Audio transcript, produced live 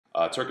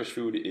Turkish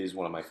food is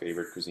one of my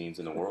favorite cuisines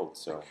in the world.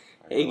 So.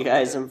 Hey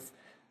guys,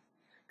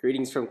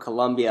 greetings from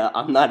Colombia.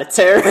 I'm not a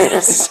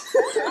terrorist.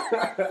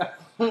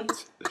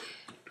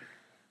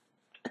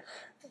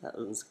 That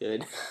was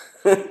good.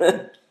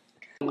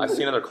 I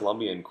see another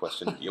Colombian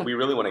question. Yeah, we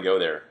really want to go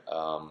there.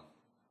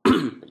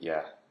 But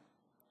yeah.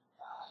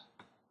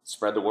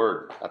 Spread the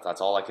word.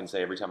 That's all I can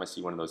say every time I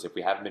see one of those. If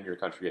we haven't been to your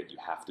country yet, you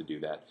have to do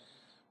that.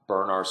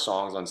 Burn our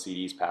songs on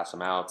CDs, pass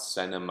them out,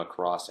 send them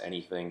across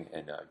anything,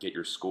 and get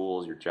your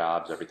schools, your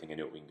jobs, everything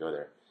into it. We can go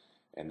there.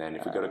 And then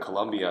if we go to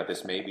Colombia,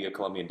 this may be a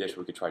Colombian dish.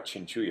 We could try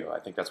chinchullo. I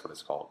think that's what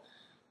it's called.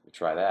 We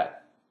try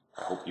that.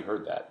 I hope you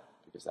heard that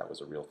because that was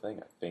a real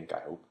thing. I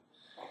hope.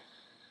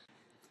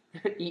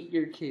 Eat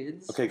your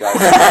kids. Okay, guys.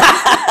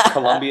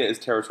 Colombia is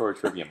territory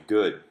Trivium.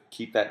 Good.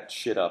 Keep that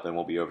shit up and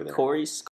we'll be over there. Corey's